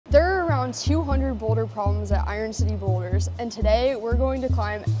around 200 boulder problems at City Boulders, and today we're going to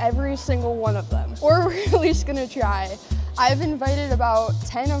climb every single one of them. Or we're at least gonna try. I've invited about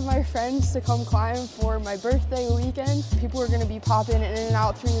 10 of my friends to come climb for my birthday weekend. People are gonna be popping in and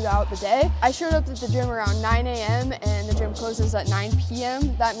out throughout the day. I showed up at the gym around 9 a.m. and the gym closes at 9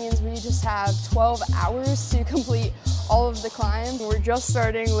 p.m. That means we just have 12 hours to complete all of the climb. We're just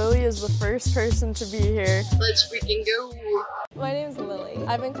starting. Lily is the first person to be here. Let's freaking go. My name is Lily.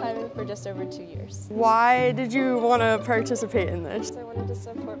 I've been climbing for just over 2 years. Why did you want to participate in this? I wanted to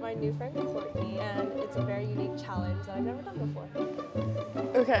support my new friend Courtney, and it's a very unique challenge that I've never done before.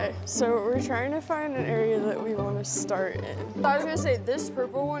 Okay, so we're trying to find an area that we want to start in. I was gonna say this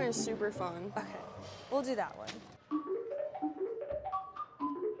purple one is super fun. Okay, we'll do that one.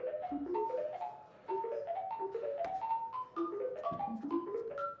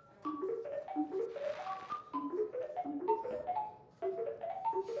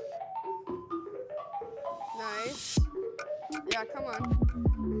 Nice. Yeah, come on.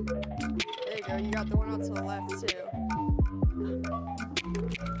 There you go. You got the one out to the left too.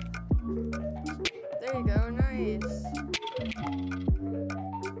 There you go. Nice.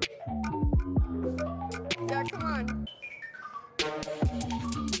 Yeah, come on.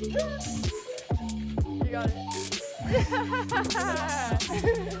 You got it.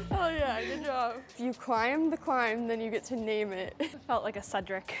 Oh yeah, good job. If you climb the climb, then you get to name it. It felt like a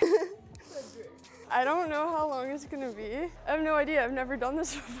Cedric. I don't know how long it's gonna be. I have no idea, I've never done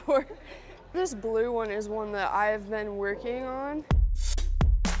this before. This blue one is one that I've been working on.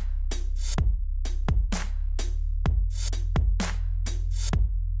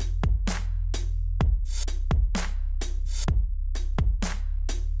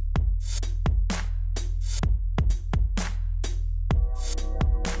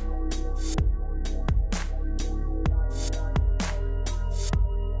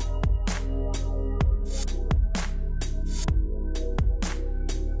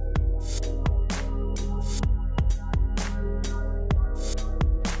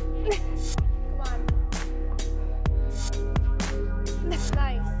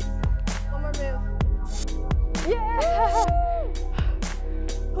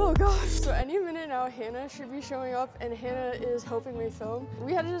 Oh gosh, so any minute now Hannah should be showing up, and Hannah is helping me film.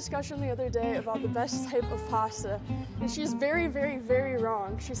 We had a discussion the other day about the best type of pasta, and she's very, very, very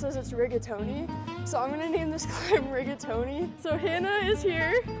wrong. She says it's rigatoni, so I'm gonna name this climb rigatoni. So Hannah is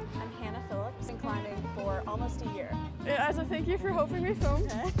here. I'm Hannah Phillips, been climbing for almost a year. As a thank you for helping me film.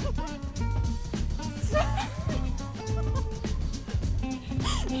 Okay.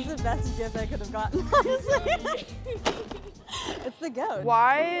 This is the best gift I could have gotten, honestly. It's the goat.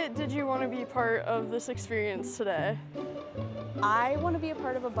 Why did you want to be part of this experience today? I want to be a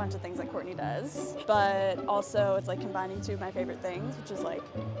part of a bunch of things that Courtney does, but also it's like combining two of my favorite things, which is like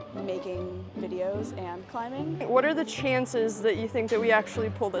making videos and climbing. What are the chances that you think that we actually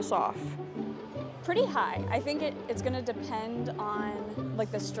pull this off? Pretty high. I think it's going to depend on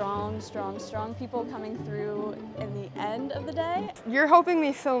like the strong people coming through in the end of the day. You're helping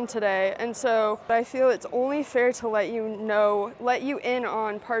me film today, and so I feel it's only fair to let you in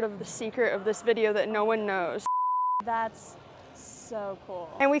on part of the secret of this video that no one knows. That's so cool.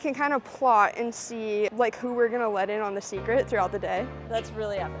 And we can kind of plot and see like who we're gonna let in on the secret throughout the day. That's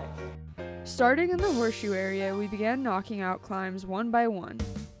really epic. Starting in the horseshoe area, we began knocking out climbs one by one.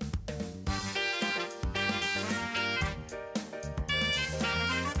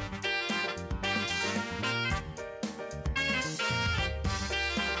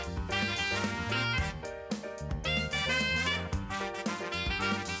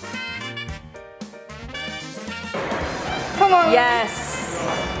 Come on. Yes.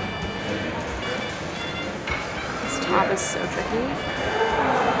 This top is so tricky.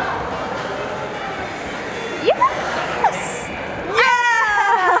 Yes!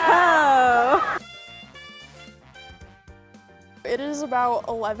 Yeah! It is about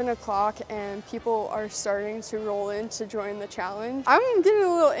 11 o'clock and people are starting to roll in to join the challenge. I'm getting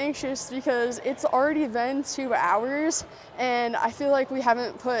a little anxious because it's already been 2 hours and I feel like we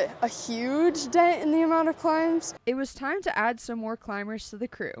haven't put a huge dent in the amount of climbs. It was time to add some more climbers to the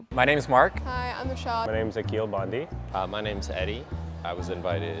crew. My name is Mark. Hi, I'm Michelle. My name's Akil Bondi. My name's Eddie. I was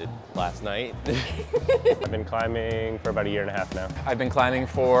invited last night. I've been climbing for about 1.5 years now. I've been climbing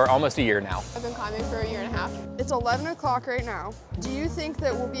for almost a year now. I've been climbing for 1.5 years. It's 11 o'clock right now. Do you think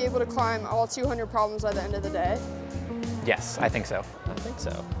that we'll be able to climb all 200 problems by the end of the day? Yes, I think so. I think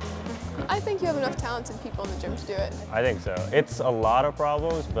so. I think you have enough talented people in the gym to do it. I think so. It's a lot of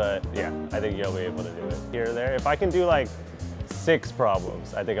problems, but yeah, I think you'll be able to do it here or there. If I can do like 6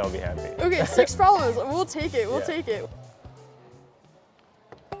 problems, I think I'll be happy. Okay, 6 problems. We'll take it. We'll take it.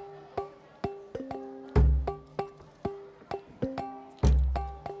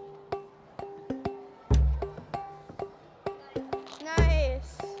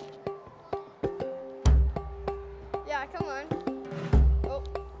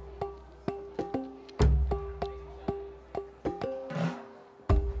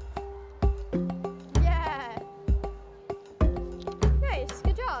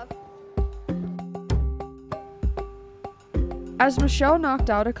 As Michelle knocked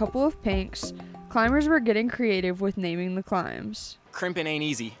out a couple of pinks, climbers were getting creative with naming the climbs. Crimping ain't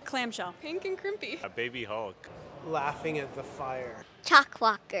easy. Clamshell. Pink and crimpy. A baby Hulk. Laughing at the fire. Chalk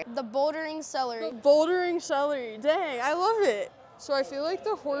walker. The bouldering celery. Bouldering celery. Dang, I love it. So I feel like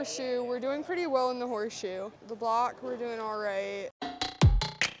the horseshoe, we're doing pretty well in the horseshoe. The block, we're doing all right.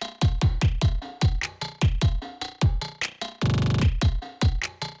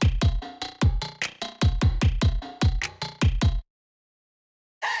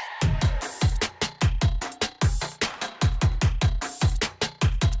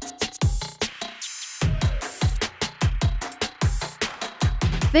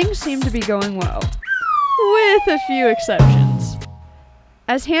 Things seem to be going well, with a few exceptions.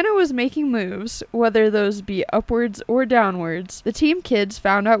 As Hannah was making moves, whether those be upwards or downwards, the team kids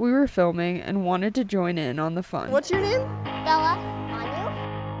found out we were filming and wanted to join in on the fun. What's your name? Bella, Manu.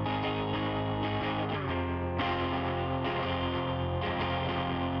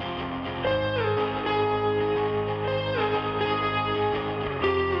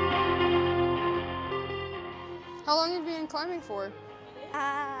 How long have you been climbing for?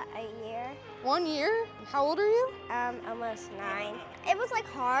 A year. 1 year? How old are you? Almost 9. It was like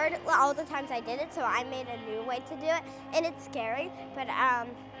hard all the times I did it, so I made a new way to do it, and it's scary, but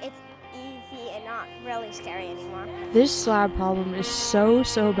it's easy and not really scary anymore. This slab problem is so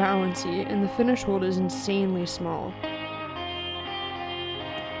bouncy, and the finish hold is insanely small.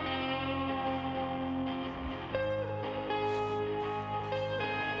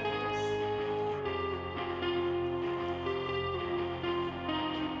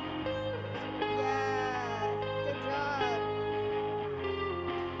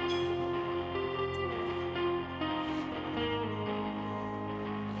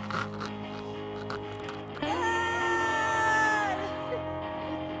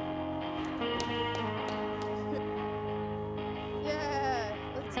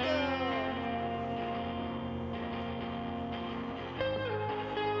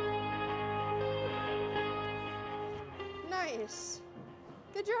 Nice.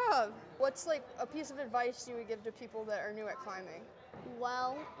 Good job. What's like a piece of advice you would give to people that are new at climbing?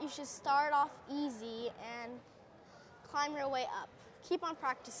 Well, you should start off easy and climb your way up. Keep on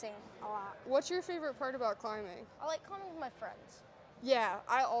practicing a lot. What's your favorite part about climbing? I like climbing with my friends. Yeah,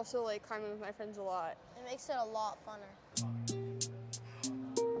 I also like climbing with my friends a lot. It makes it a lot funner.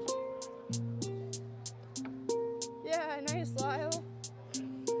 Yeah, nice, Lyle.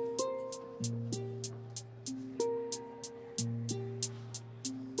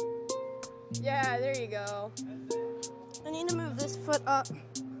 Yeah, there you go. I need to move this foot up.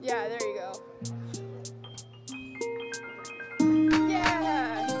 Yeah, there you go.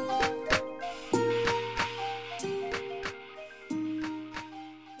 Yeah!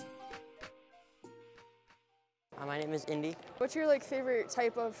 My name is Indy. What's your like favorite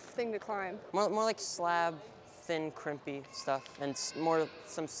type of thing to climb? More like slab, thin, crimpy stuff, and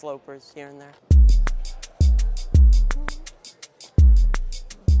some slopers here and there.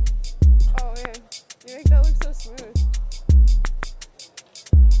 Oh man, you make that look so smooth.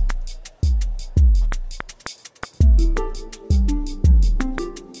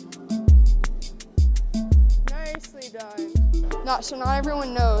 Nicely done. Not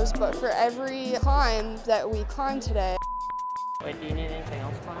everyone knows, but for every climb that we climb today. Wait, do you need anything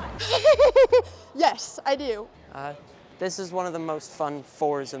else, Connor? Yes, I do. This is one of the most fun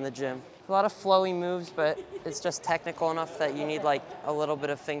fours in the gym. A lot of flowy moves, but it's just technical enough that you need like a little bit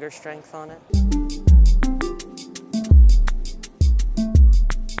of finger strength on it.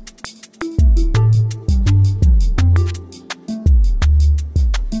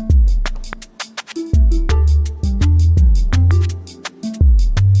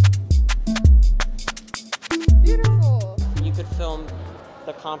 Beautiful. You could film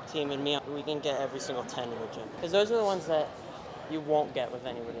the comp team and me, we can get every single 10 in the gym. Because those are the ones that you won't get with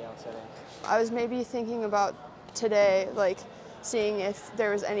anybody else, I think. I was maybe thinking about today, like seeing if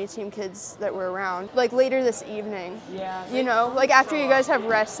there was any team kids that were around, like later this evening. Yeah. You know, like after you guys have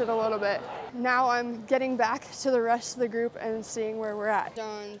rested a little bit. Now I'm getting back to the rest of the group and seeing where we're at.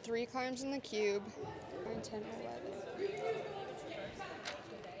 Done 3 climbs in the cube, 9, 10, 11.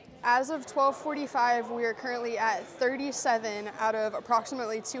 As of 12:45, we are currently at 37 out of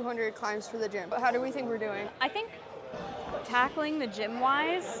approximately 200 climbs for the gym. But how do we think we're doing? I think tackling the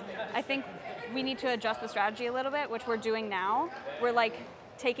gym-wise, I think we need to adjust the strategy a little bit, which we're doing now. We're like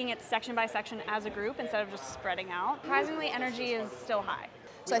taking it section by section as a group instead of just spreading out. Surprisingly, energy is still high.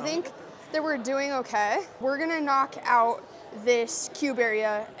 So I think that we're doing okay. We're gonna knock out this cube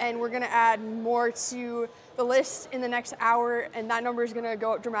area and we're gonna add more to the list in the next hour, and that number is gonna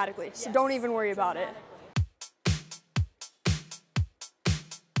go up dramatically. So don't even worry about it.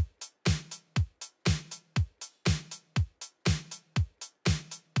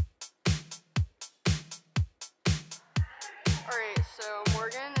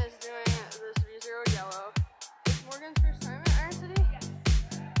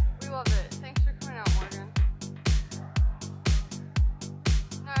 love it. Thanks for coming out, Morgan.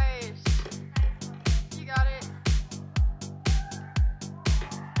 Nice. You got it.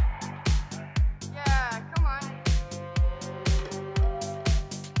 Yeah, come on.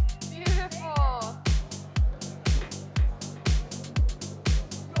 Beautiful.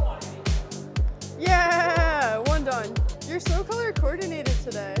 Yeah, one done. You're so color coordinated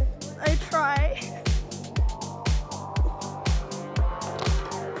today. I try.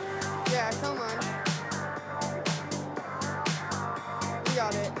 Yeah, come on. You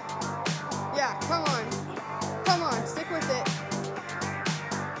got it. Yeah, come on. Come on, stick with it.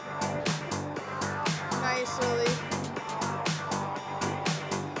 Nice, Lily.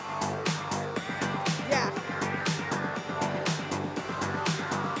 Yeah.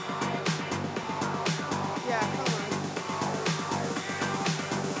 Yeah, come on.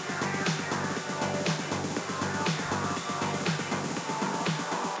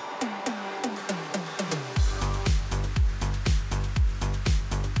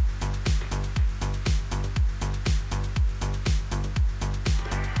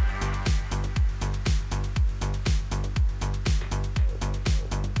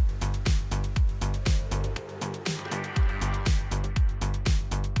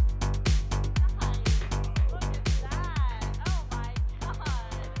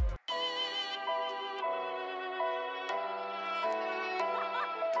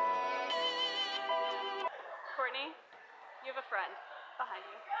 Courtney, you have a friend behind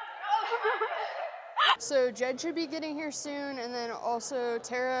you. So Jed should be getting here soon, and then also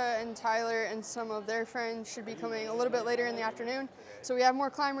Tara and Tyler and some of their friends should be coming a little bit later in the afternoon. So we have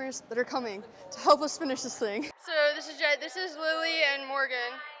more climbers that are coming to help us finish this thing. So this is Jed, this is Lily and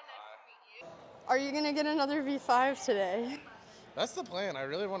Morgan. Are you gonna get another V5 today? That's the plan. I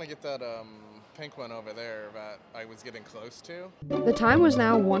really want to get that pink one over there that I was getting close to. The time was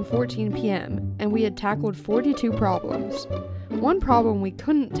now 1:14 p.m., and we had tackled 42 problems. One problem we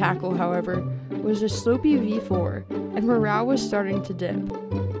couldn't tackle, however, was a slopey V4, and morale was starting to dip.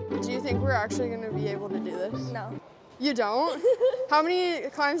 Do you think we're actually going to be able to do this? No. You don't? How many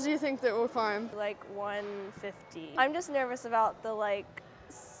climbs do you think that we'll climb? Like 150. I'm just nervous about the like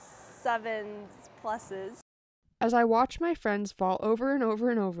 7s pluses. As I watched my friends fall over and over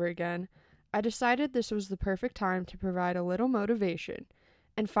and over again, I decided this was the perfect time to provide a little motivation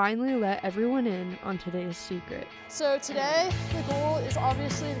and finally let everyone in on today's secret. So today, the goal is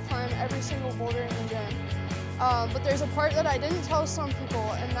obviously to climb every single boulder in the gym. But there's a part that I didn't tell some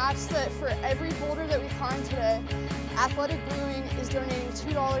people, and that's that for every boulder that we climb today, Athletic Brewing is donating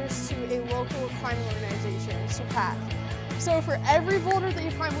 $2 to a local climbing organization, so PAC. So for every boulder that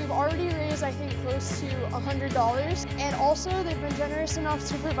you climb, we've already raised, I think, close to $100. And also, they've been generous enough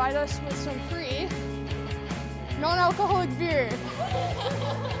to provide us with some free non-alcoholic beer.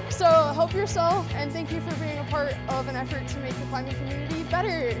 So help yourself, and thank you for being a part of an effort to make the climbing community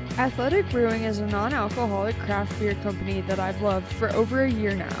better. Athletic Brewing is a non-alcoholic craft beer company that I've loved for over a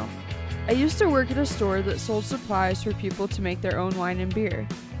year now. I used to work at a store that sold supplies for people to make their own wine and beer.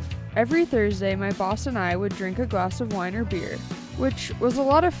 Every Thursday, my boss and I would drink a glass of wine or beer, which was a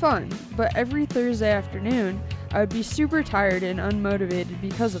lot of fun, but every Thursday afternoon, I would be super tired and unmotivated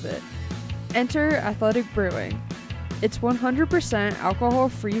because of it. Enter Athletic Brewing. It's 100%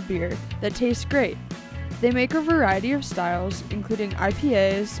 alcohol-free beer that tastes great. They make a variety of styles, including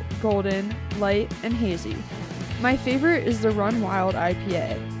IPAs, golden, light, and hazy. My favorite is the Run Wild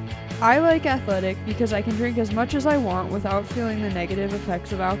IPA. I like Athletic because I can drink as much as I want without feeling the negative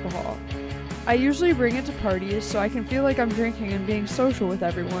effects of alcohol. I usually bring it to parties so I can feel like I'm drinking and being social with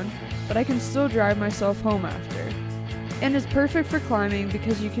everyone, but I can still drive myself home after. And it's perfect for climbing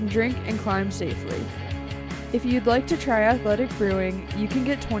because you can drink and climb safely. If you'd like to try Athletic Brewing, you can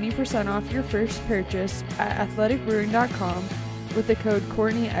get 20% off your first purchase at athleticbrewing.com with the code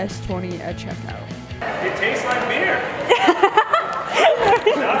CourtneyS20 at checkout. It tastes like beer.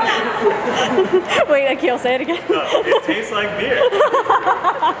 Wait, Akil, say it again. No, it tastes like beer.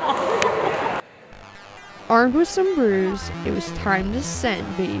 Armed with some brews, it was time to send,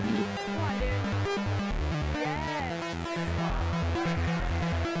 baby.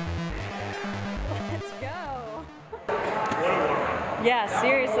 Let's go. Yeah,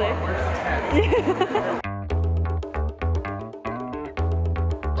 seriously.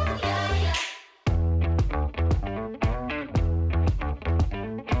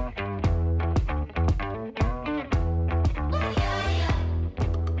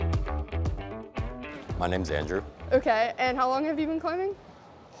 My name's Andrew. Okay, and how long have you been climbing?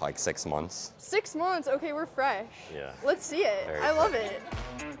 Like 6 months. 6 months, okay, we're fresh. Yeah. Let's see it. Very I love it.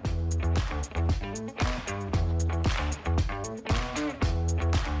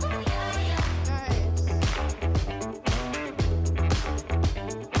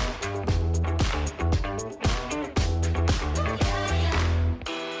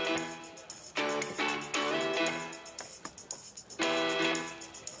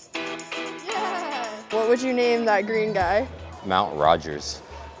 would you name that green guy? Mount Rogers.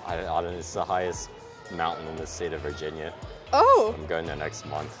 It's the highest mountain in the state of Virginia. Oh. I'm going there next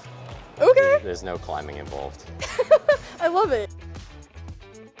month. Okay. There's no climbing involved. I love it.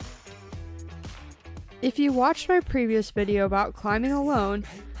 If you watched my previous video about climbing alone,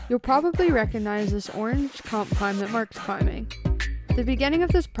 you'll probably recognize this orange comp climb that Mark's climbing. The beginning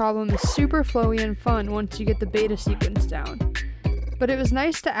of this problem is super flowy and fun once you get the beta sequence down. But it was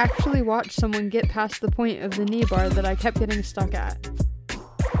nice to actually watch someone get past the point of the knee bar that I kept getting stuck at.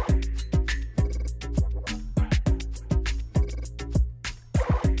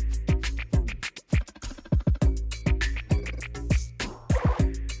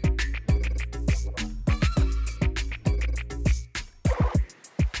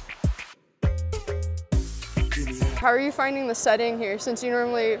 How are you finding the setting here since you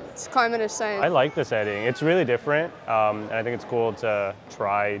normally climb at ascent? I like the setting. It's really different, and I think it's cool to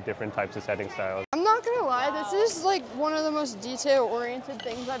try different types of setting styles. I'm not gonna lie, this is like one of the most detail-oriented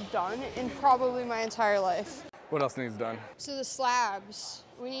things I've done in probably my entire life. What else needs done? So the slabs.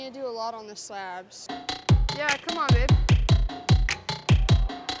 We need to do a lot on the slabs. Yeah, come on, babe.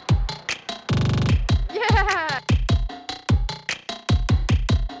 Yeah!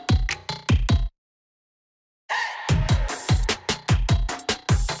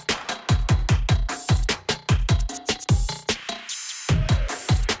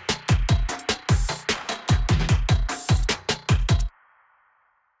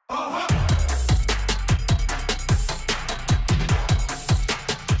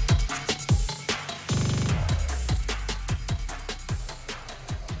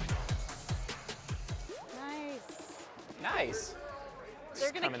 Nice.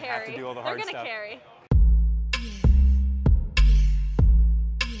 They're gonna carry. Have to do all the hard They're gonna stuff. carry.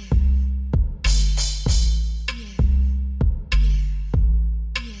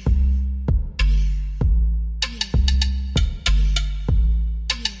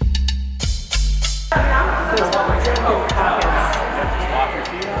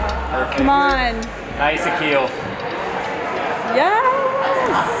 Come on. Nice, Akil. Yes.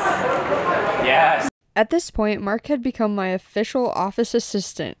 Yes. At this point, Mark had become my official office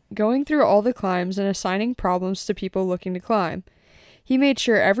assistant, going through all the climbs and assigning problems to people looking to climb. He made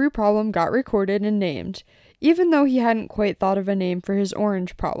sure every problem got recorded and named, even though he hadn't quite thought of a name for his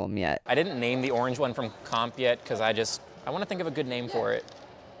orange problem yet. I didn't name the orange one from comp yet because I want to think of a good name for it.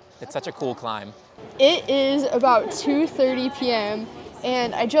 It's such a cool climb. It is about 2:30 p.m.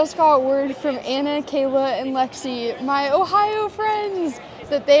 and I just got word from Anna, Kayla, and Lexi, my Ohio friends,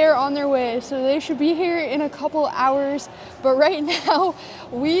 that they are on their way, so they should be here in a couple hours. But right now,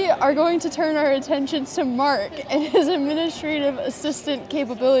 we are going to turn our attentions to Mark and his administrative assistant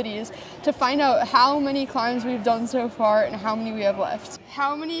capabilities to find out how many climbs we've done so far and how many we have left.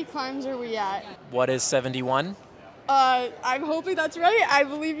 How many climbs are we at? What is 71? I'm hoping that's right. I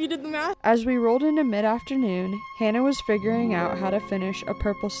believe you did the math. As we rolled into mid-afternoon, Hannah was figuring out how to finish a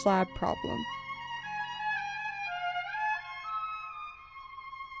purple slab problem.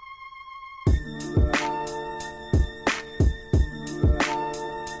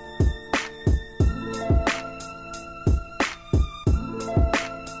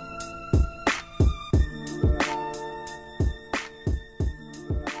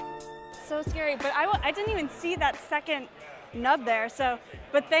 So scary, but I didn't even see that second nub there,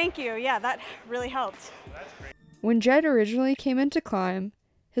 but thank you. Yeah, that really helped. When Jed originally came in to climb,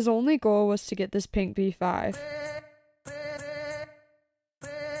 his only goal was to get this pink B5.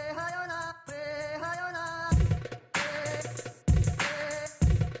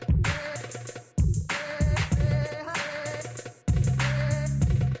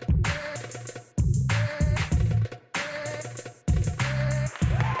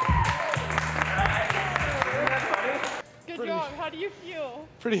 Good job. How do you feel?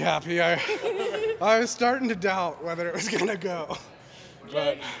 Pretty happy. I was starting to doubt whether it was gonna go.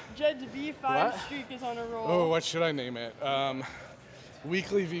 But Jed's V5 streak is on a roll. Oh, what should I name it?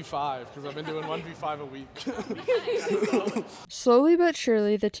 Weekly V5, because I've been doing one V5 a week. Slowly but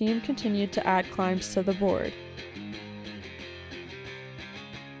surely, the team continued to add climbs to the board.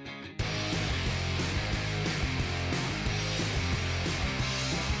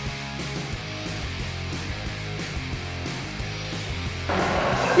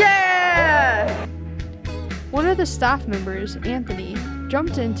 Yeah! One of the staff members, Anthony,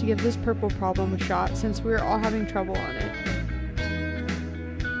 jumped in to give this purple problem a shot since we were all having trouble on it.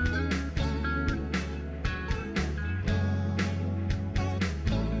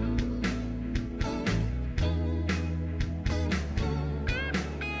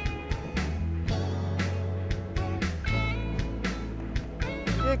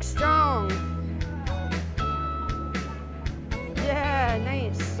 You look strong. Yeah,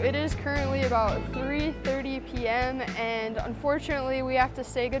 nice. It is currently about 3:30 p.m. and unfortunately we have to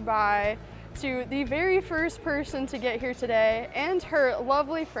say goodbye to the very first person to get here today and her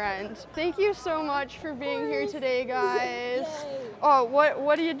lovely friend. Thank you so much for being here today, guys. Oh,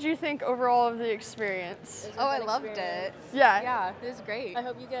 what did you think overall of the experience? Oh, I loved it. Yeah. Yeah, it was great. I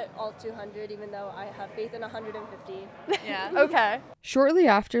hope you get all 200, even though I have faith in 150. Yeah. Okay. Shortly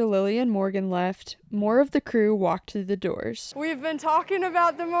after Lily and Morgan left, more of the crew walked through the doors. We've been talking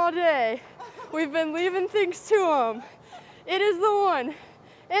about them all day. We've been leaving things to them. It is the one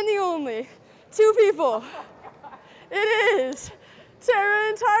and the only 2 people. It is Tara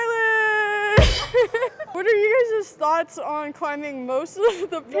and Tyler. What are you guys' thoughts on climbing most of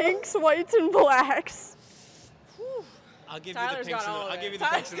the pinks, whites, and blacks? I'll give you the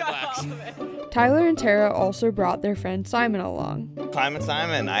pinks and the blacks. Tyler and Tara also brought their friend Simon along. Climbing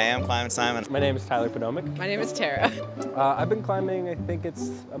Simon. I am Climbing Simon. My name is Tyler Podomic. My name is Tara. I've been climbing, I think it's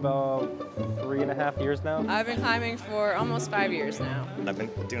about 3.5 years now. I've been climbing for almost 5 years now. I've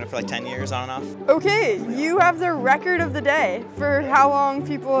been doing it for like 10 years on and off. Okay, you have the record of the day for how long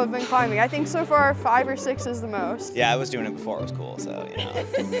people have been climbing. I think so far 5 or 6 is the most. Yeah, I was doing it before it was cool, so you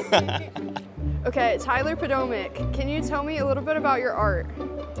know. Okay, Tyler Podomic, can you tell me a little bit about your art?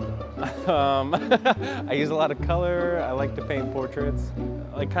 I use a lot of color. I like to paint portraits.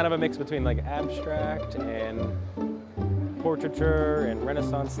 Like kind of a mix between like abstract and portraiture and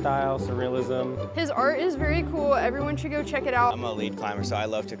Renaissance style, surrealism. His art is very cool. Everyone should go check it out. I'm a lead climber, so I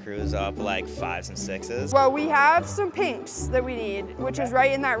love to cruise up like 5s and 6s. Well, we have some pinks that we need, which is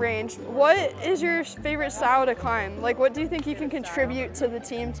right in that range. What is your favorite style to climb? Like, what do you think you can contribute to the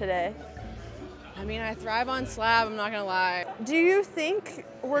team today? I mean, I thrive on slab, I'm not gonna lie. Do you think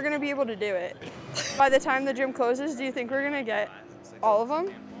we're gonna be able to do it? By the time the gym closes, do you think we're gonna get all of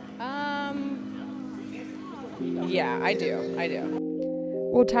them? Yeah, I do.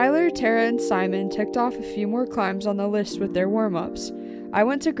 While Tyler, Tara, and Simon ticked off a few more climbs on the list with their warm-ups, I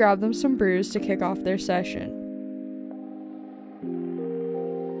went to grab them some brews to kick off their session.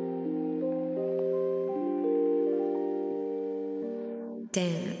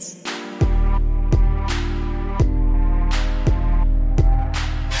 Dance.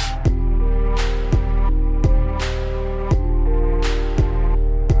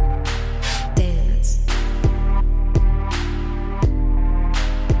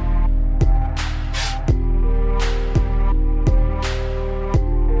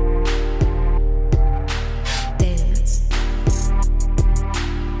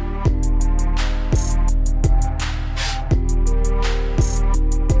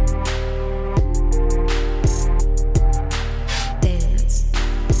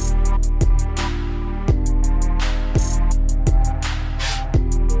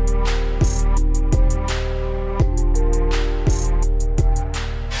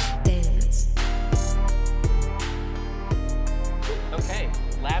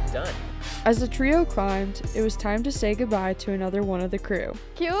 As the trio climbed, it was time to say goodbye to another one of the crew.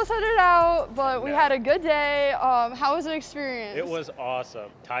 Keyless headed out, but we had a good day. How was the experience? It was awesome.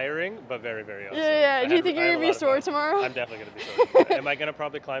 Tiring, but very, very awesome. Yeah. Do you think you're going to be sore tomorrow? I'm definitely going to be sore tomorrow. Am I going to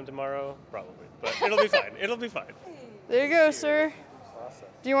probably climb tomorrow? Probably. But it'll be fine. It'll be fine. There you go, sir. Awesome.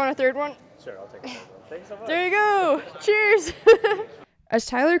 Do you want a third one? Sure, I'll take a third one. Thanks so much. There you go. Cheers. As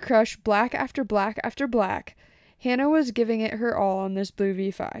Tyler crushed black after black after black, Hannah was giving it her all on this blue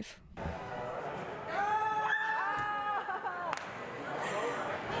V5.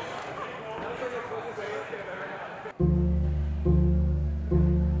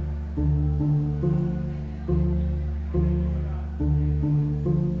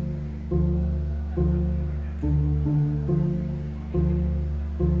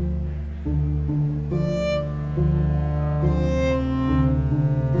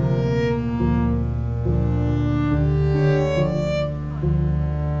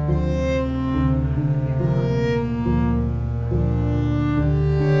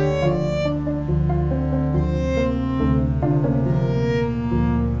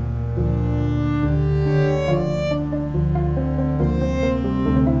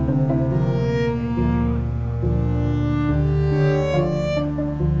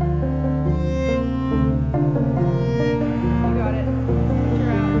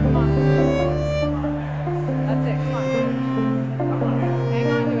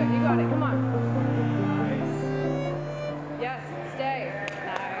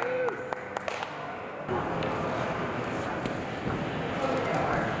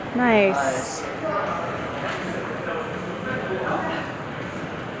 Nice.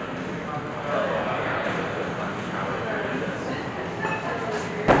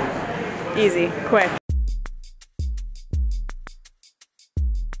 Easy, quick.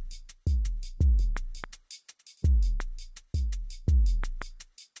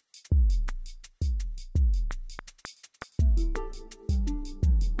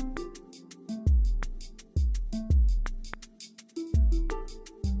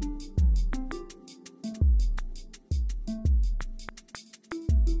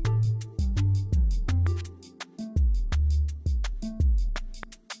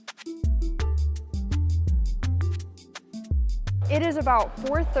 It is about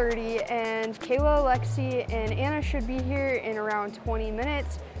 4:30 and Kayla, Lexi, and Anna should be here in around 20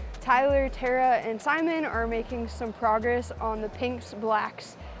 minutes. Tyler, Tara, and Simon are making some progress on the pinks,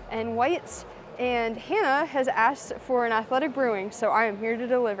 blacks, and whites. And Hannah has asked for an athletic brewing, so I am here to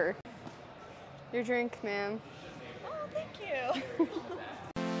deliver. Your drink, ma'am. Oh, thank you.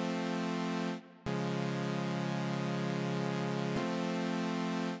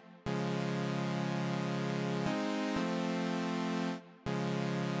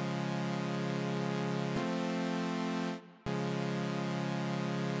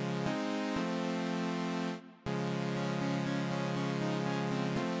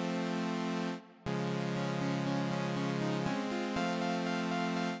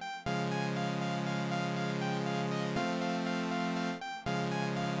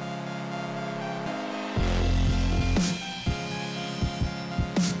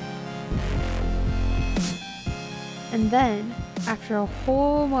 And then, after a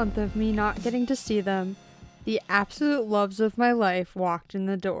whole month of me not getting to see them, the absolute loves of my life walked in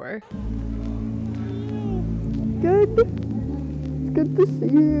the door. Good. It's good to see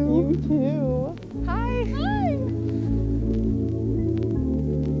you. You too. Hi. Hi.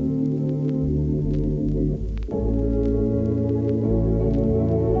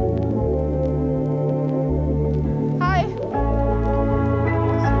 Hi.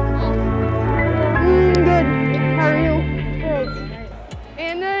 Good. How are you? Good.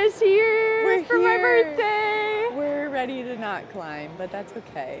 Anna is here for my birthday. We're ready to not climb, but that's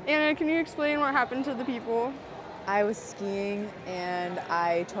okay. Anna, can you explain what happened to the people? I was skiing and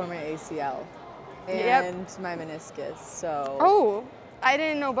I tore my ACL and my meniscus, so. Oh, I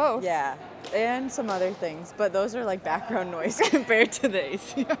didn't know both. Yeah, and some other things, but those are like background noise compared to the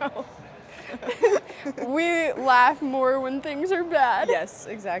ACL. We laugh more when things are bad. Yes,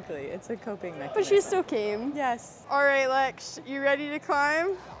 exactly. It's a coping mechanism. But she still came. Yes. All right, Lex, you ready to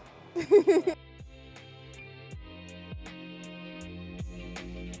climb?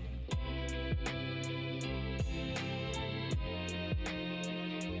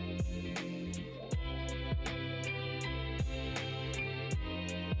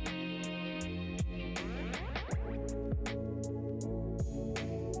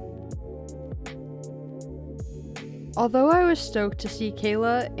 Although I was stoked to see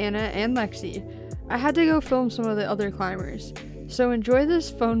Kayla, Anna, and Lexi, I had to go film some of the other climbers, so enjoy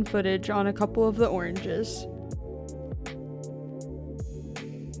this phone footage on a couple of the oranges.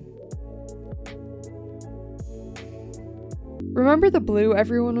 Remember the blue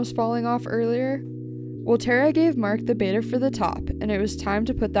everyone was falling off earlier? Well, Tara gave Mark the beta for the top, and it was time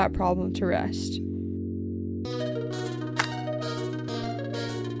to put that problem to rest.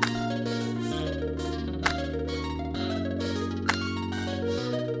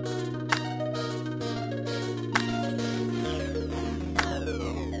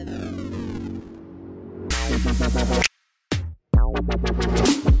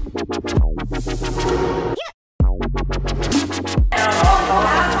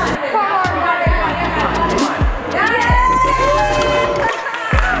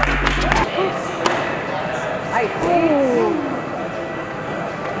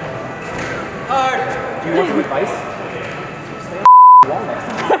 Do you want some advice? Stay on the wall next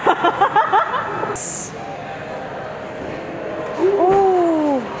time.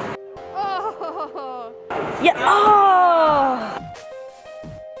 Oh! Oh! Yeah! Oh!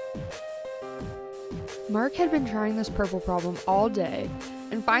 Mark had been trying this purple problem all day,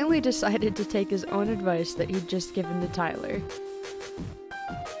 and finally decided to take his own advice that he'd just given to Tyler.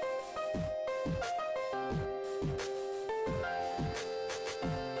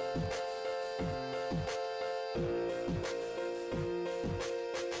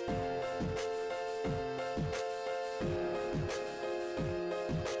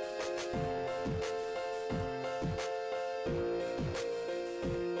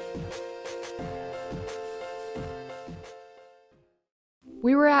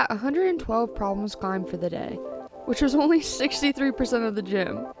 We were at 112 problems climbed for the day, which was only 63% of the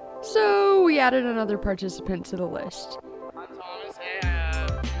gym, so we added another participant to the list. I'm Thomas. Hey, I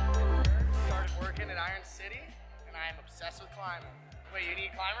started working at Iron City, and I am obsessed with climbing. Wait, you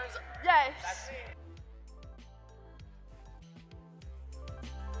need climbers? Yes. That's me.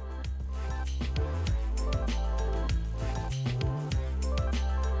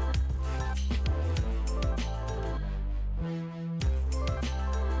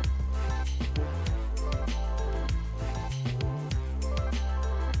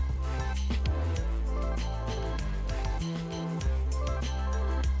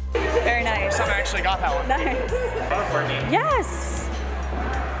 Very nice. Someone actually got that one. Nice. Yes.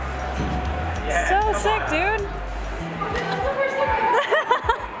 Yeah, So sick, dude.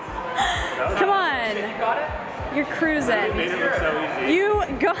 You're cruising. You made it look so easy. You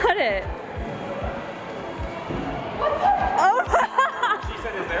got it. Oh. She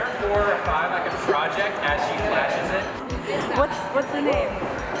said, is there a 4 or 5 like a project as she flashes it? What's the name?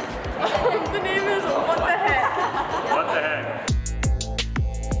 The name is What the Heck. What the heck?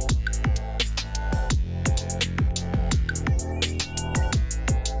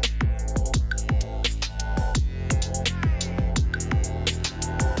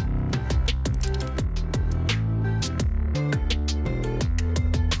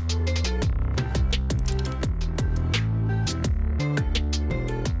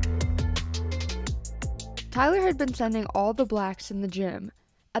 Tyler had been sending all the blacks in the gym.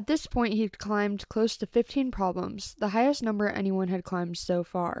 At this point, he'd climbed close to 15 problems, the highest number anyone had climbed so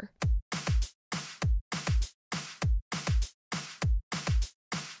far.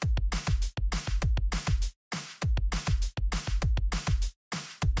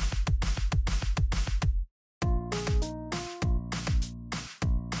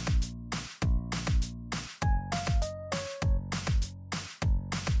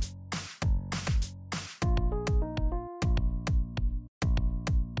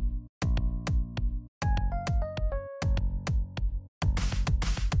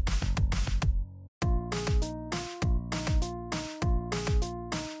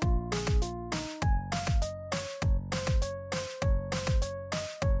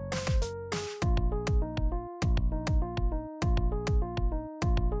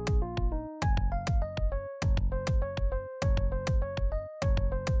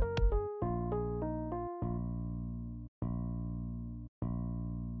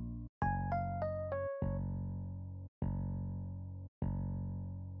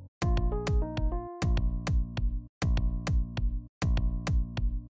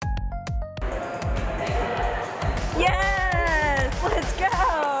 Yes! Let's go!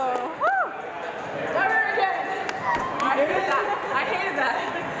 Woo! I hated that.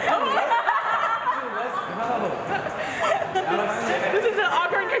 This is an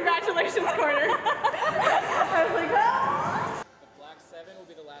awkward congratulations corner. I was like, ah! The black 7 will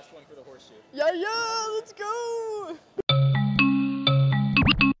be the last one for the horseshoe. Yeah, let's go!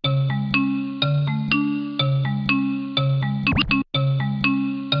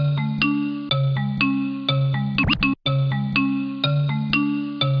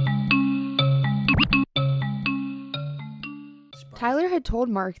 Tyler had told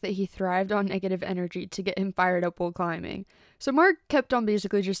Mark that he thrived on negative energy to get him fired up while climbing. So Mark kept on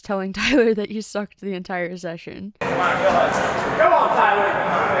basically just telling Tyler that he sucked the entire session. Come on, Tyler. Come on, man.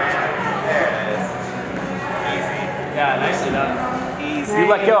 There it is. Easy. Yeah, nicely done. Easy. You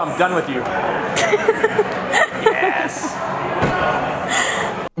let go, I'm done with you. Yes.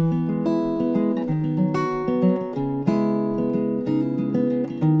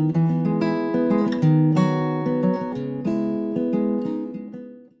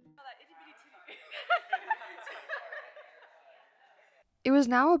 It was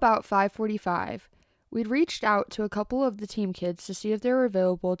now about 5:45. We'd reached out to a couple of the team kids to see if they were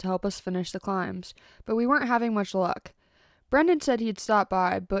available to help us finish the climbs, but we weren't having much luck. Brendan said he'd stop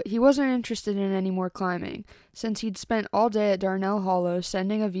by, but he wasn't interested in any more climbing, since he'd spent all day at Darnell Hollow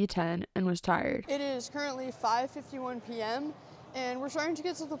sending a V10 and was tired. It is currently 5:51 p.m. and we're starting to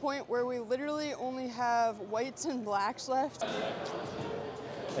get to the point where we literally only have whites and blacks left.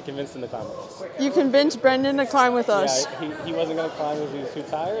 I convinced him to climb with us. You convinced Brendan to climb with us? Yeah, he wasn't going to climb because he was too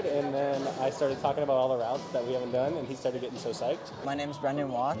tired, and then I started talking about all the routes that we haven't done, and he started getting so psyched. My name's Brendan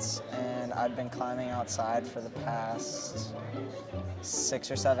Watts, and I've been climbing outside for the past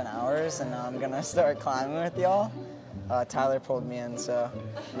 6 or 7 hours, and now I'm going to start climbing with y'all. Tyler pulled me in, so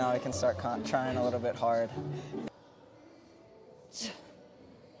now I can start trying a little bit hard.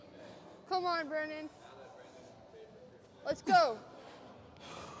 Come on, Brendan. Let's go.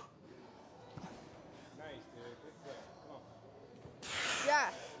 Yeah.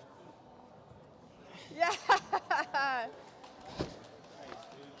 Yeah.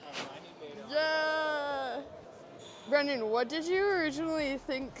 Yeah. Brendan, what did you originally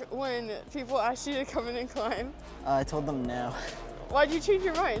think when people asked you to come in and climb? I told them no. Why'd you change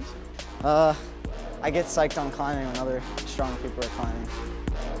your mind? I get psyched on climbing when other strong people are climbing.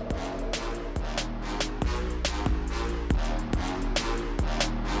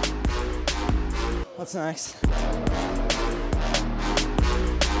 What's next?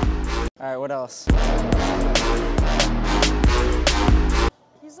 All right, what else?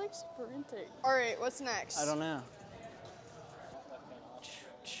 He's like sprinting. All right, what's next? I don't know.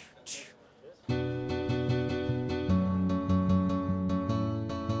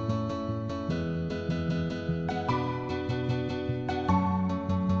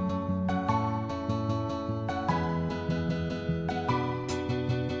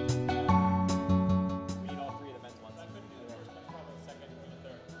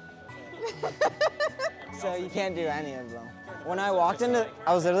 So you can't do any of them. When I walked into,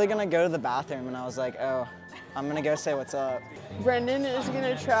 I was literally gonna go to the bathroom and I was like, oh, I'm gonna go say what's up. Brendan is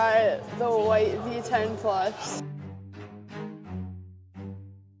gonna try the white V10 Plus.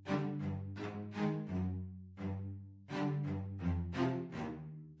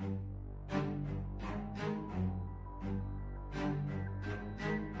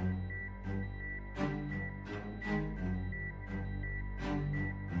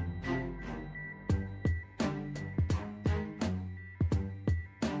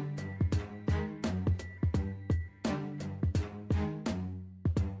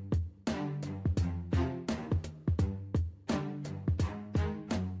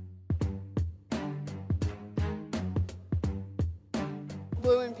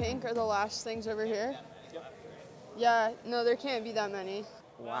 Blue and pink are the last things over here. Yeah, no, there can't be that many.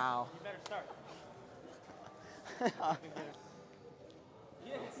 Wow. You better start.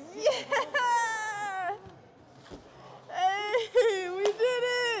 Yeah! Hey, we did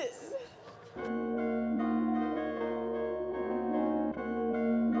it!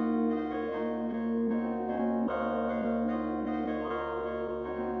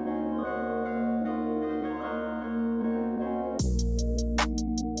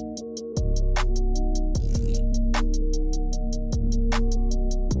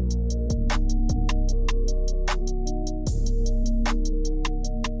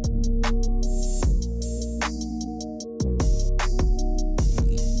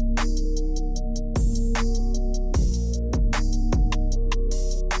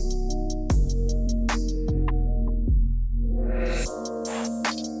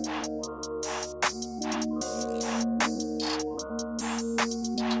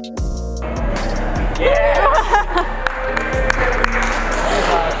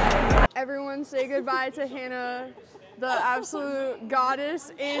 Everyone say goodbye to Hannah, the absolute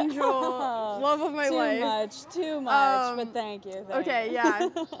goddess, angel, love of my life. Too much, but thank you. Okay, yeah.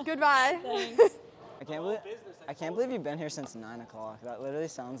 Goodbye. Thanks. I can't believe you've been here since 9 o'clock. That literally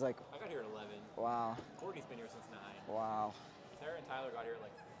sounds like. I got here at 11. Wow. Courtney's been here since 9. Wow. Sarah and Tyler got here at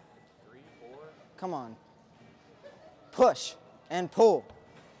like 3, 4. Come on. Push and pull.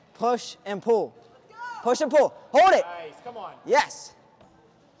 Push and pull. Push and pull. Hold it. Nice, come on. Yes.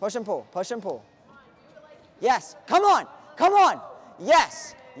 Push and pull. Push and pull. Yes. Come on. Come on.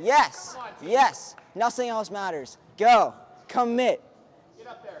 Yes. Yes. Yes. Nothing else matters. Go. Commit. Get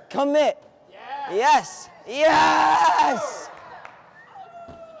up there. Commit. Yes. Yes.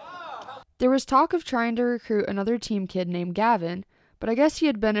 There was talk of trying to recruit another team kid named Gavin, but I guess he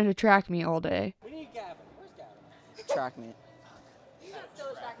had been at a track meet all day. We need Gavin. Where's Gavin? Track meet. He's not still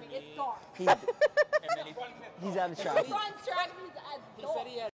a track meet. It's gone. He's out of track. He runs track meets at the door. He said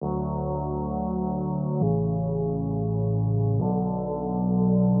he had.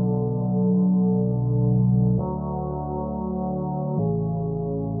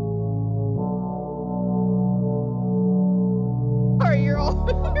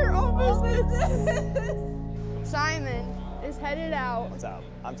 You're almost at this. Simon is headed out. What's up?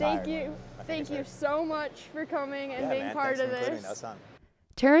 I'm Thank tired. Thank you so much for coming and being man, part thanks of for including this. us, son.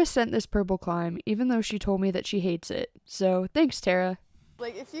 Tara sent this purple climb, even though she told me that she hates it. So thanks, Tara.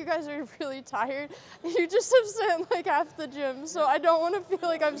 Like, if you guys are really tired, you just have sent like half the gym, so I don't want to feel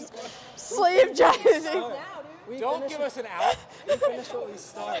like I'm slave driving. Don't give us an out. We finished what we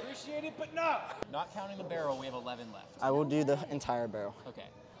started. Appreciate it, but no. Not counting the barrel, we have 11 left. I will do the entire barrel. Okay.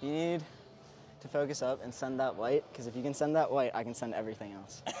 You need to focus up and send that white, because if you can send that white, I can send everything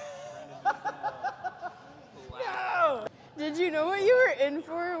else. No! Did you know what you were in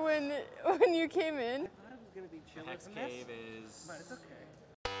for when you came in? I thought it was gonna be chiller. Hex cave is. But it's okay.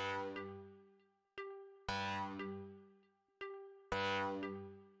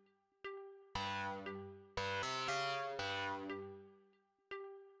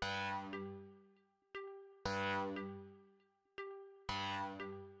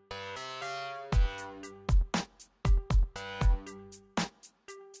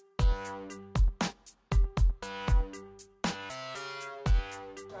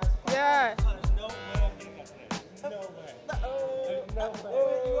 Yeah. There's no way I'm getting up there. No way. There's no way.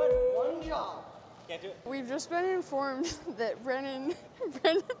 You had one job. Can't do it. We've just been informed that Brennan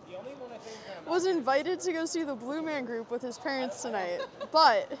was invited to go see the Blue Man Group with his parents tonight,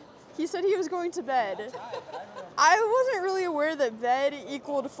 but he said he was going to bed. I wasn't really aware that bed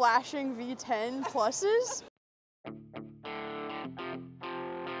equaled flashing V10 pluses.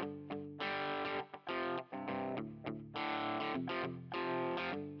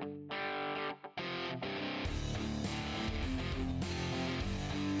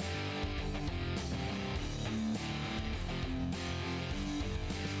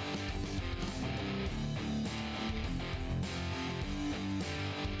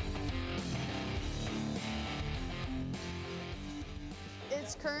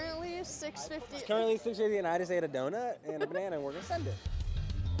 It's currently 6:50. It's currently 6:50 and I just ate a donut and a banana and we're gonna send it.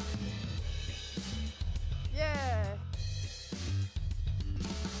 Yeah.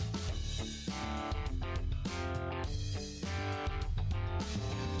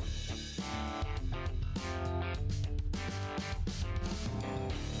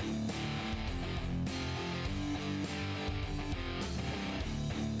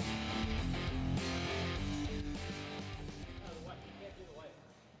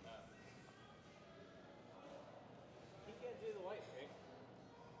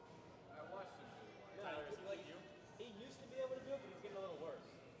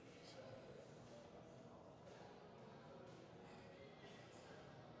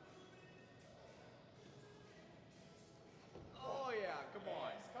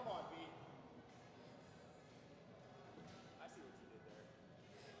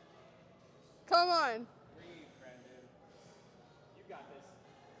 Come on. Breathe, Brendan. You got this.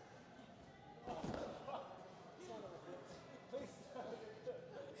 Oh, fuck. Son of a bitch. Please stop.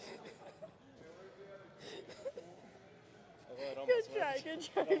 Good try, good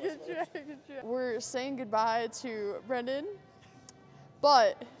try. We're saying goodbye to Brendan,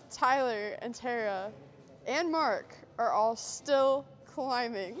 but Tyler and Tara and Mark are all still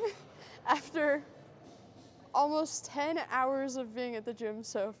climbing after almost 10 hours of being at the gym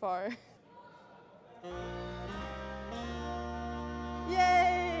so far.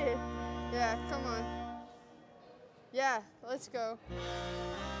 Yay! Yeah, come on. Yeah, let's go.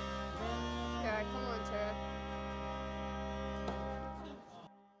 Yeah, come on, Tara.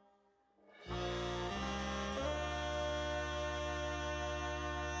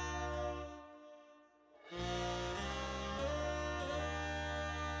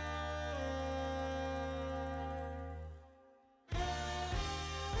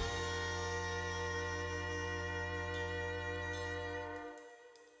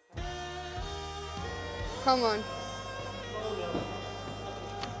 Come on.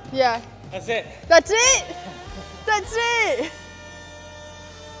 Yeah. That's it. That's it! That's it!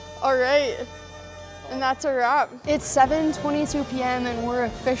 All right. And that's a wrap. It's 7:22 p.m. and we're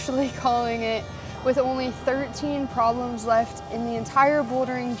officially calling it with only 13 problems left in the entire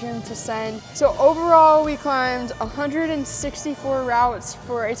bouldering gym to send. So overall, we climbed 164 routes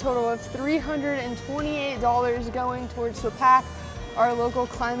for a total of $328 going towards the pack, our local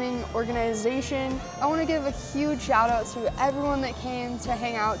climbing organization. I want to give a huge shout out to everyone that came to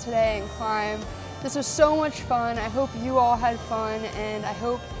hang out today and climb. This was so much fun. I hope you all had fun, and I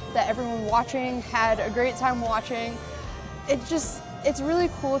hope that everyone watching had a great time watching. It's really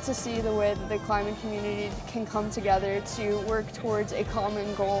cool to see the way that the climbing community can come together to work towards a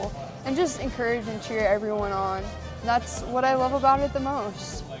common goal and just encourage and cheer everyone on. That's what I love about it the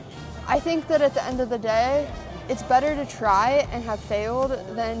most. I think that at the end of the day, it's better to try and have failed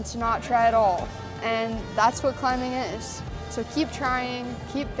than to not try at all. And that's what climbing is. So keep trying,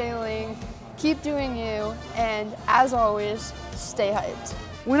 keep failing, keep doing you, and as always, stay hyped.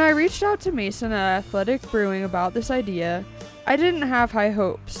 When I reached out to Mason at Athletic Brewing about this idea, I didn't have high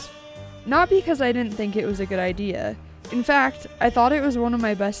hopes. Not because I didn't think it was a good idea. In fact, I thought it was one of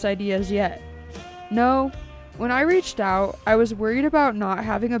my best ideas yet. No, when I reached out, I was worried about not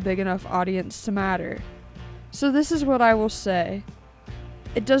having a big enough audience to matter. So this is what I will say.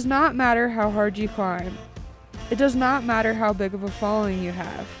 It does not matter how hard you climb. It does not matter how big of a following you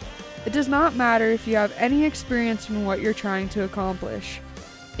have. It does not matter if you have any experience in what you're trying to accomplish.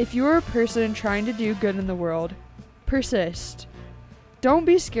 If you're a person trying to do good in the world, persist. Don't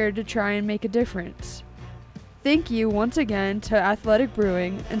be scared to try and make a difference. Thank you once again to Athletic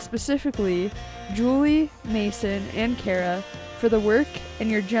Brewing, and specifically Julie, Mason, and Kara for the work and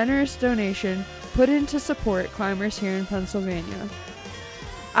your generous donation put in to support climbers here in Pennsylvania.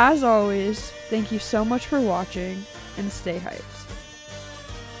 As always, thank you so much for watching, and stay hyped.